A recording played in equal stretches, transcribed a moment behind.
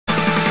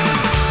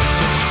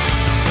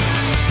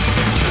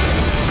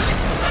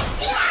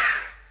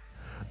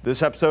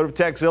This episode of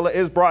Tekzilla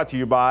is brought to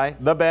you by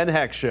The Ben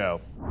Heck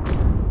Show.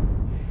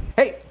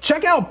 Hey,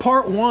 check out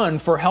part 1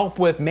 for help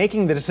with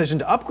making the decision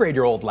to upgrade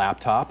your old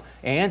laptop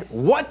and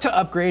what to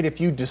upgrade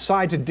if you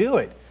decide to do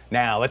it.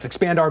 Now, let's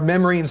expand our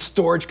memory and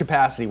storage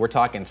capacity. We're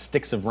talking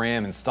sticks of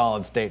RAM and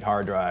solid-state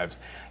hard drives.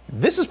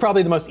 This is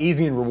probably the most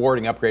easy and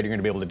rewarding upgrade you're going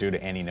to be able to do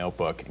to any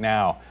notebook.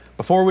 Now,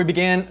 before we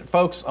begin,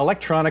 folks,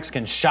 electronics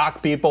can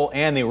shock people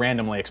and they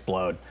randomly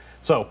explode.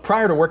 So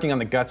prior to working on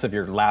the guts of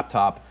your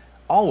laptop,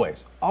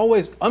 always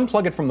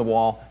unplug it from the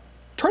wall,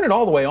 turn it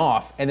all the way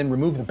off, and then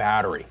remove the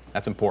battery.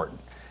 That's important.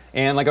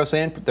 And like I was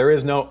saying, there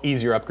is no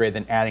easier upgrade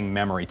than adding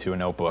memory to a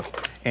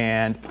notebook.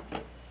 And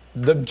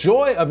the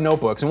joy of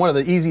notebooks, and one of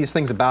the easiest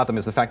things about them,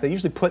 is the fact they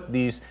usually put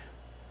these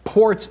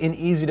ports in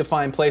easy to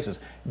find places.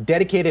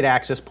 Dedicated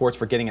access ports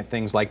for getting at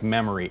things like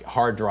memory,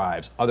 hard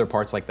drives, other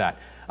parts like that.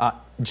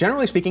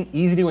 Generally speaking,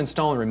 easy to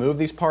install and remove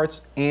these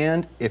parts,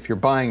 and if you're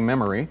buying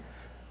memory,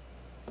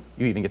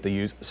 you even get to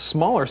use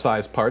smaller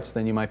size parts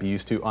than you might be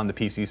used to on the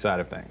PC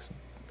side of things.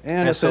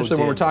 And essentially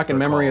when we're talking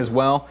memory as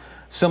well,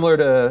 similar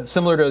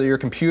to your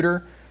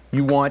computer,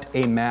 you want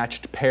a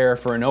matched pair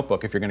for a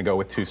notebook if you're going to go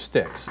with 2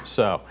 sticks.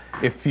 So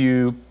if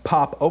you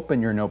pop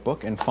open your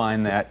notebook and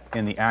find that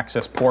in the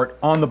access port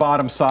on the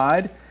bottom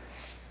side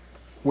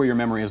where your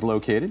memory is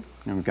located,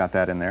 and we've got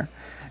that in there.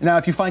 Now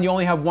if you find you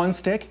only have 1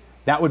 stick,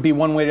 that would be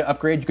one way to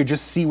upgrade. You could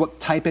just see what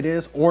type it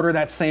is, order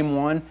that same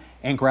one,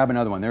 and grab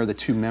another one. There are the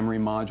 2 memory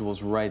modules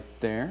right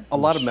there. A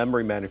lot of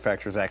memory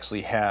manufacturers actually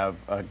have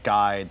a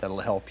guide that'll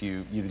help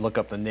you. You look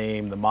up the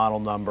name, the model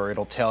number,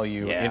 it'll tell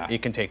you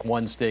it can take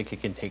 1 stick, it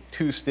can take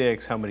 2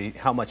 sticks,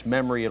 how much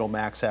memory it'll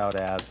max out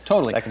at.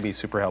 Totally. That can be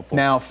super helpful.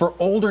 Now, for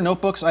older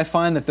notebooks, I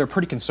find that they're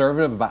pretty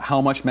conservative about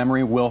how much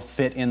memory will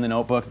fit in the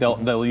notebook.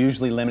 They'll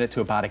usually limit it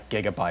to about 1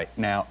 gigabyte.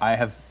 Now, I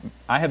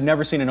have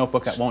never seen a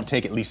notebook that won't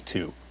take at least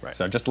 2. Right.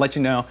 So just to let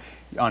you know,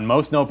 on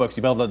most notebooks,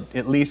 you'll be able to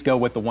at least go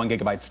with the 1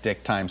 gigabyte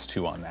stick times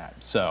 2 on that.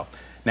 So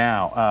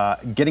now,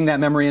 getting that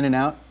memory in and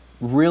out,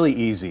 really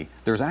easy.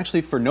 There's actually,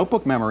 for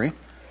notebook memory,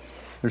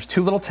 there's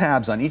 2 little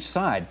tabs on each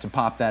side to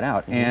pop that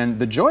out. And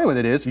the joy with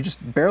it is you just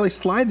barely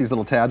slide these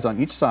little tabs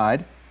on each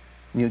side.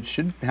 You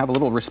should have a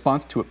little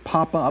response to it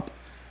pop up.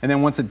 And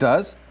then once it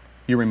does,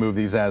 you remove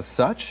these as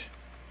such,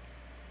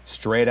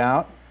 straight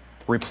out,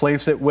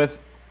 replace it with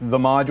the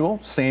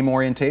module, same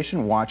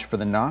orientation, watch for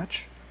the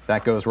notch.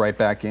 That goes right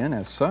back in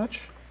as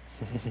such.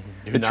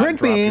 The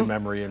trick being, your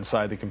memory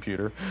inside the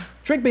computer.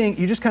 Trick being,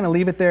 you just kind of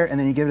leave it there and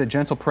then you give it a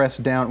gentle press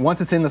down. Once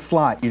it's in the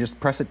slot, you just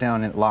press it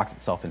down and it locks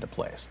itself into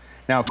place.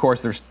 Now, of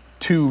course, there's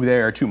 2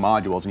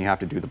 modules, and you have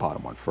to do the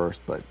bottom one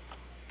first, but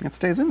it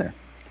stays in there.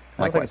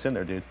 I don't think it's in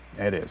there, dude.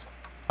 It is.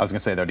 I was going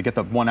to say, though, to get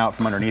the one out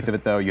from underneath of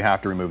it, though, you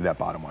have to remove that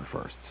bottom one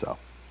first. So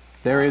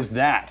there is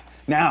that.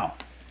 Now,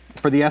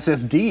 for the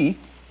SSD,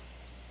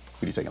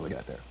 what are you taking a look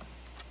at there?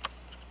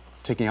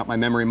 Taking out my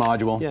memory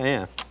module.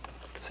 Yeah.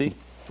 See?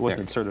 It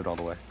wasn't inserted all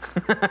the way.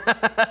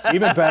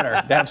 Even better,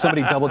 to have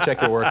somebody double check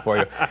your work for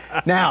you.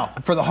 Now,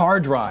 for the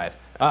hard drive,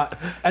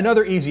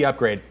 another easy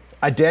upgrade.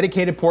 A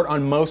dedicated port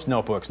on most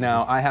notebooks.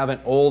 Now, I have an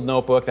old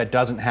notebook that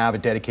doesn't have a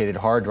dedicated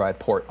hard drive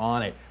port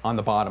on it, on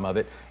the bottom of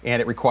it, and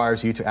it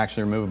requires you to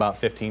actually remove about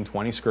 15,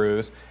 20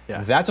 screws.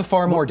 Yeah. That's a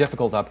far more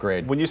difficult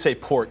upgrade. When you say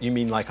port, you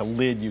mean like a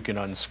lid you can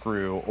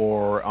unscrew,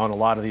 or on a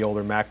lot of the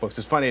older MacBooks.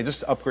 It's funny, I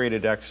just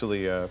upgraded,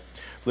 actually,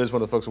 Liz,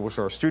 one of the folks who works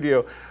in our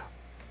studio,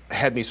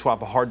 had me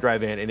swap a hard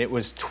drive in, and it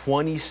was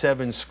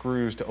 27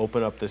 screws to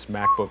open up this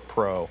MacBook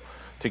Pro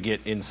to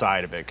get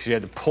inside of it, because you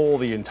had to pull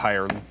the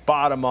entire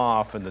bottom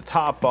off and the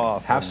top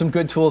off. Have some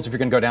good tools if you're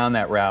going to go down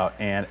that route,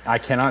 and I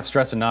cannot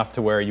stress enough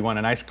to where you want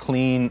a nice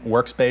clean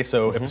workspace,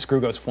 so if the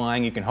screw goes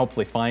flying, you can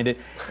hopefully find it,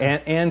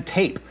 and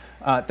tape.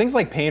 Things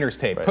like painter's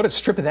tape. Right. Put a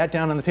strip of that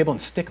down on the table and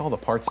stick all the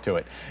parts to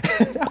it.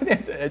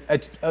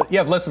 You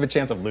have less of a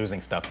chance of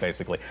losing stuff,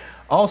 basically.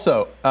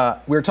 Also,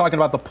 we were talking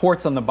about the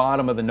ports on the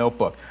bottom of the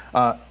notebook.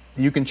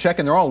 You can check,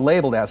 and they're all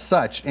labeled as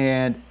such,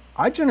 and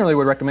I generally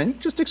would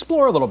recommend just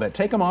explore a little bit.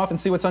 Take them off and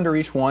see what's under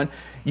each one.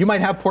 You might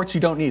have ports you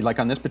don't need. Like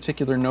on this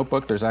particular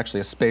notebook, there's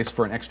actually a space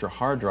for an extra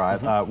hard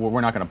drive.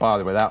 We're not going to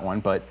bother with that one,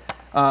 but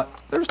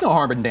there's no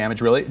harm and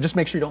damage, really. Just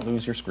make sure you don't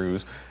lose your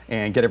screws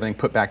and get everything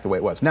put back the way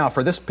it was. Now,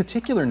 for this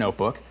particular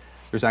notebook,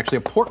 there's actually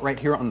a port right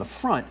here on the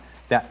front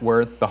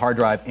where the hard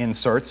drive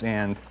inserts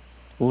and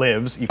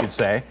lives, you could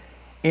say.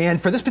 And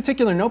for this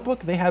particular notebook,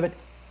 they have it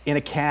in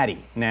a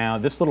caddy. Now,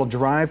 this little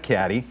drive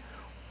caddy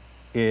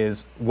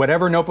is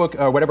whatever notebook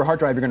or whatever hard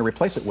drive you're going to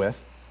replace it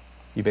with,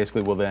 you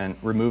basically will then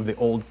remove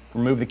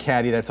the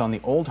caddy that's on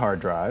the old hard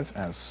drive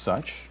as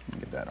such.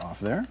 Get that off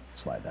there,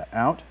 slide that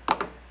out.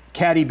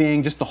 Caddy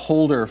being just the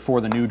holder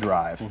for the new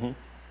drive.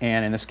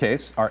 And in this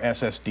case, our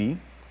SSD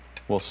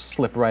will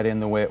slip right in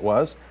the way it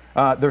was.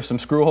 There's some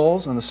screw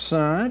holes on the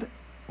side.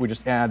 We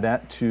just add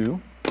that to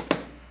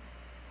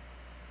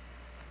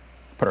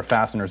put our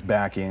fasteners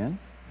back in.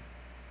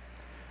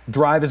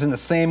 Drive is in the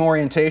same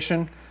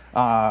orientation.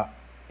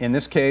 In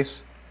this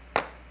case,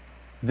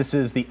 this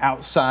is the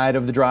outside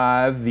of the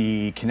drive.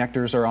 The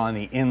connectors are on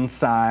the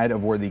inside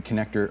of where the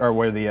connector, or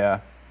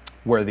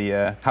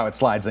how it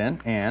slides in,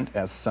 and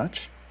as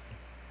such,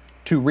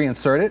 To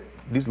reinsert it,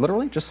 these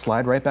literally just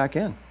slide right back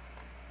in.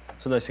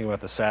 So the nice thing about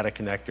the SATA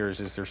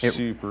connectors is they're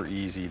super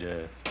easy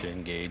to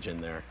engage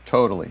in there.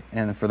 Totally.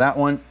 And for that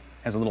one,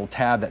 has a little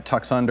tab that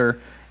tucks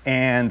under,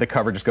 and the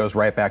cover just goes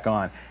right back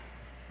on.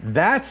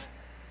 That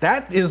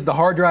is the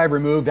hard drive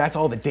removed. That's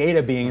all the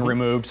data being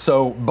removed.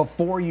 So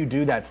before you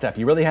do that step,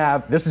 you really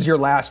have, this is your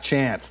last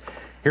chance.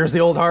 Here's the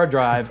old hard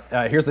drive.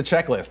 Here's the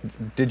checklist.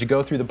 Did you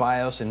go through the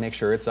BIOS and make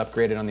sure it's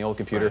upgraded on the old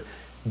computer?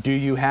 Right. Do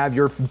you have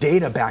your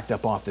data backed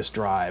up off this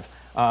drive?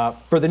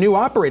 For the new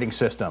operating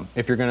system,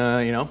 if you're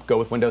gonna go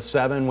with Windows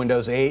 7,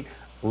 Windows 8,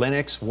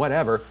 Linux,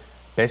 whatever,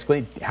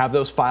 basically have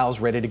those files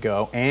ready to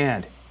go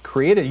and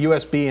create a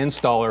USB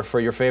installer for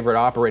your favorite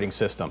operating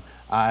system.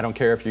 I don't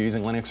care if you're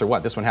using Linux or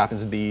what. This one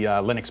happens to be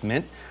Linux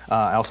Mint.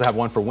 I also have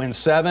one for Win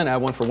 7, I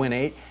have one for Win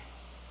 8.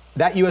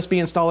 That USB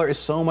installer is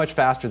so much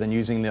faster than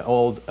using the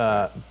old,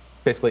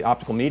 basically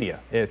optical media.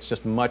 It's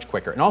just much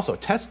quicker. And also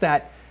test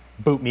that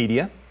boot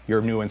media,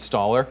 your new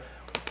installer,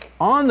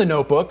 on the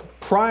notebook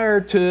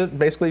prior to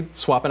basically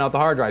swapping out the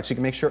hard drive so you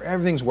can make sure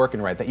everything's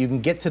working right, that you can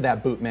get to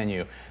that boot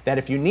menu. That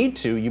if you need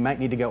to, you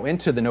might need to go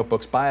into the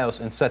notebook's BIOS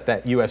and set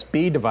that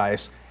USB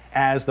device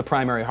as the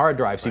primary hard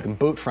drive so you can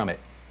boot from it.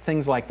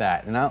 Things like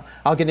that. And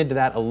I'll get into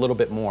that a little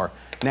bit more.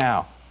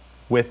 Now,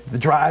 with the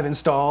drive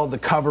installed, the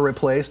cover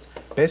replaced,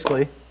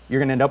 basically you're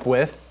going to end up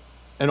with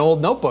an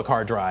old notebook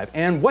hard drive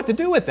and what to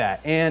do with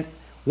that. And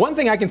one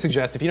thing I can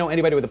suggest, if you know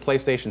anybody with a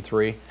PlayStation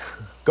 3,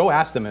 go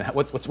ask them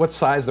what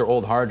size their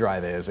old hard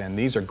drive is, and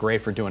these are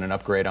great for doing an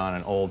upgrade on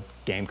an old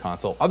game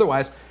console.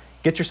 Otherwise,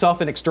 get yourself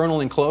an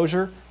external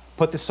enclosure,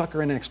 put this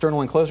sucker in an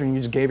external enclosure, and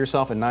you just gave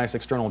yourself a nice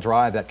external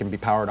drive that can be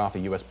powered off a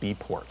USB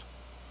port.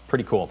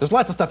 Pretty cool. There's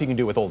lots of stuff you can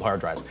do with old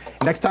hard drives.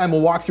 Next time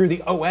we'll walk through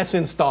the OS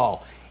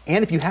install,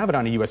 and if you have it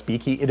on a USB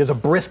key, it is a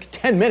brisk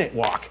 10-minute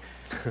walk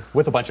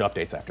with a bunch of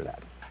updates after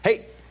that.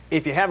 Hey,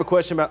 if you have a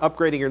question about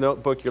upgrading your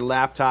notebook, your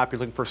laptop, you're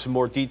looking for some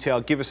more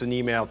detail, give us an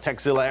email,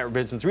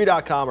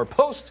 tekzilla@revision3.com, or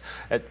post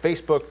at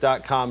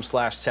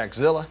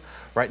facebook.com/tekzilla.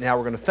 Right now,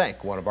 we're going to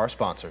thank one of our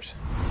sponsors.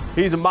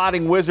 He's a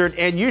modding wizard,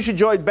 and you should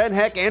join Ben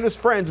Heck and his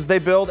friends as they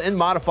build and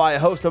modify a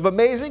host of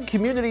amazing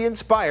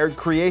community-inspired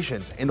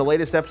creations. In the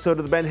latest episode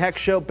of the Ben Heck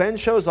Show, Ben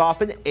shows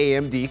off an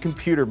AMD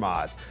computer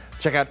mod.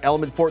 Check out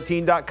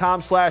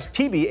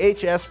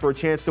element14.com/TBHS for a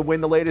chance to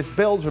win the latest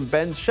builds from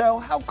Ben's show.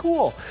 How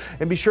cool!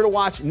 And be sure to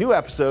watch new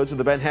episodes of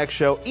the Ben Heck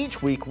Show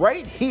each week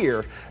right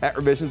here at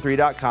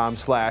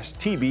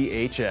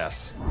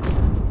revision3.com/TBHS.